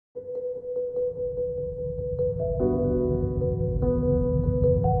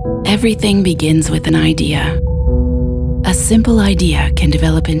Everything begins with an idea. A simple idea can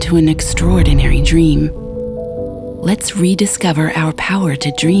develop into an extraordinary dream. Let's rediscover our power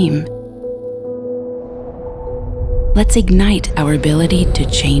to dream. Let's ignite our ability to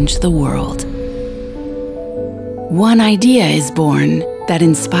change the world. One idea is born that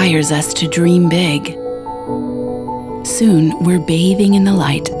inspires us to dream big. Soon, we're bathing in the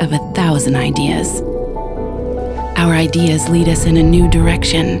light of 1,000 ideas. Our ideas lead us in a new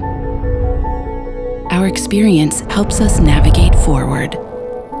direction. Our experience helps us navigate forward.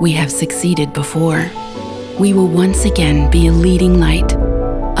 We have succeeded before. We will once again be a leading light,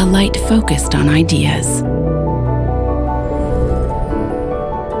 a light focused on ideas.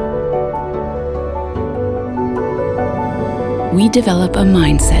 We develop a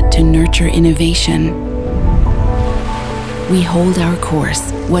mindset to nurture innovation. We hold our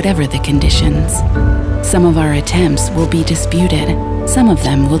course, whatever the conditions. Some of our attempts will be disputed, some of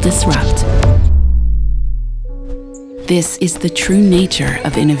them will disrupt. This is the true nature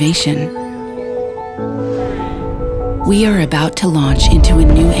of innovation. We are about to launch into a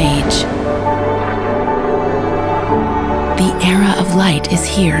new age. The era of light is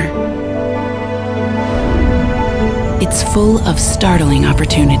here. It's full of startling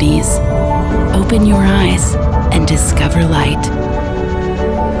opportunities. Open your eyes and discover light.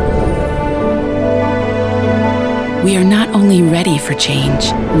 We are not only ready for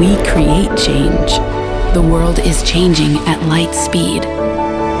change, we create change. The world is changing at light speed.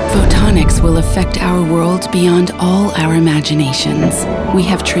 Photonics will affect our world beyond all our imaginations. We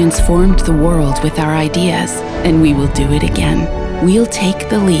have transformed the world with our ideas, and we will do it again. We'll take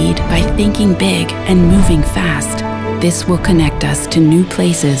the lead by thinking big and moving fast. This will connect us to new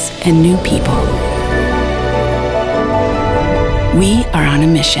places and new people. We are on a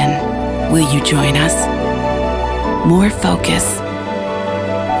mission. Will you join us? More focus,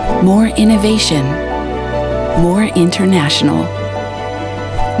 more innovation, more international,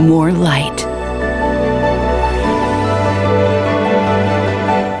 more light.